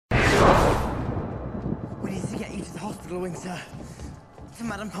following, sir. To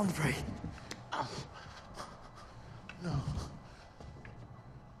Madame Pomfrey. Oh. No.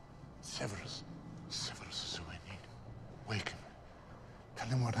 Severus. Severus is who I need. Wake him. Tell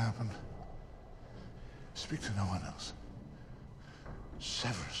him what happened. Speak to no one else.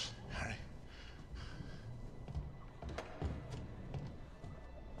 Severus, Harry.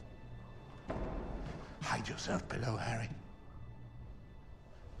 Hide yourself below, Harry.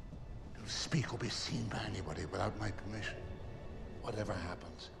 Don't speak or be seen by anybody without my permission. Whatever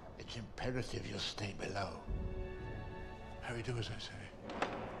happens, it's imperative you stay below. Harry, do as I say.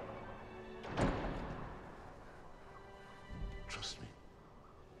 Trust me.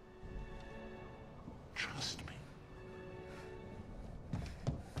 Trust me.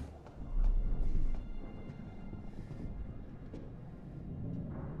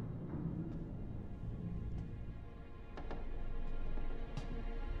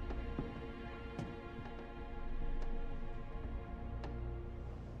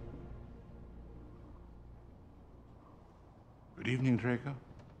 Good evening, Draco.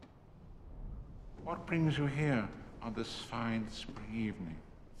 What brings you here on this fine spring evening?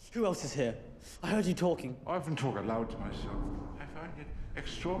 Who else is here? I heard you talking. I often talk aloud to myself. I find it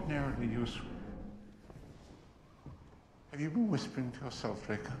extraordinarily useful. Have you been whispering to yourself,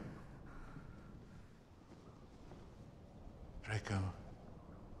 Draco? Draco,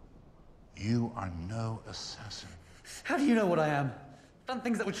 you are no assassin. How do you know what I am? I've done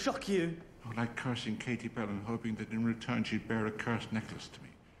things that would shock you. Oh, like cursing Katie Bell and hoping that in return she'd bear a cursed necklace to me.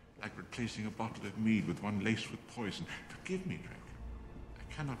 Like replacing a bottle of mead with one laced with poison. Forgive me, Draco. I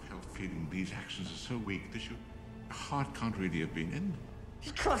cannot help feeling these actions are so weak that your heart can't really have been in them.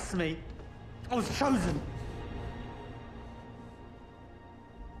 You trust me. I was chosen.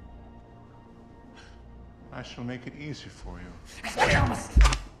 I shall make it easy for you. Expelliarmus!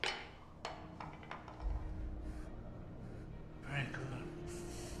 Very good.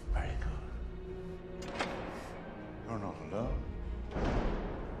 Very good. You're not alone.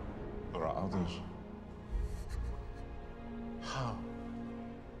 There are others. How?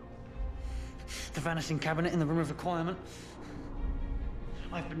 The vanishing cabinet in the room of requirement.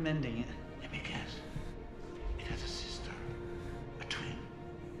 I've been mending it. Let me guess. It has a sister. A twin.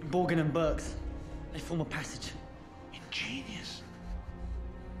 Borgin and Burke's. They form a passage. Ingenious.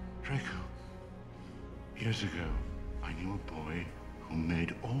 Draco, years ago, I knew a boy who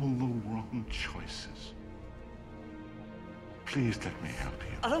made all the wrong choices. Please let me help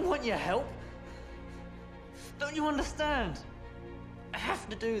you. I don't want your help. Don't you understand? I have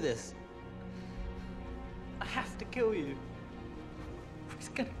to do this. I have to kill you. He's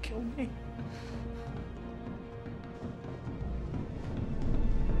gonna kill me.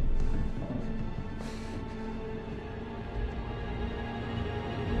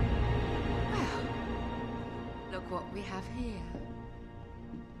 Well, look what we have here.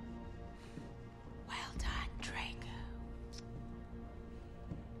 Well done, Draco.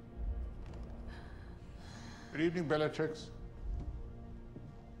 Good evening, Bellatrix.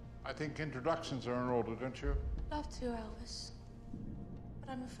 I think introductions are in order, don't you? Love to, Elvis. But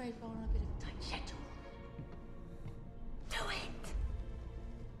I'm afraid we're on a bit of a tight schedule. Do it!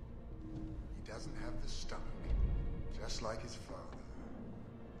 He doesn't have the stomach, just like his father.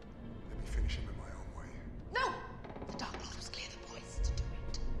 Let me finish him in my own way. No! The Dark Lord was clear the voice to do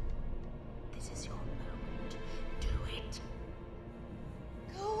it. This is your moment. Do it.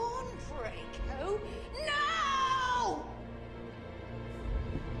 Go on, Draco. No!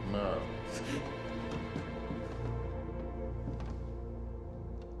 No.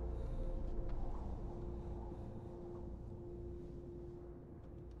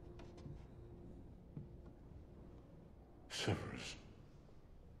 Severus.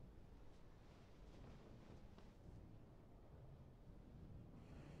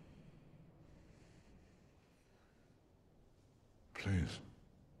 Please.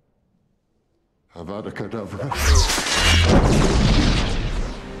 Avada Kedavra.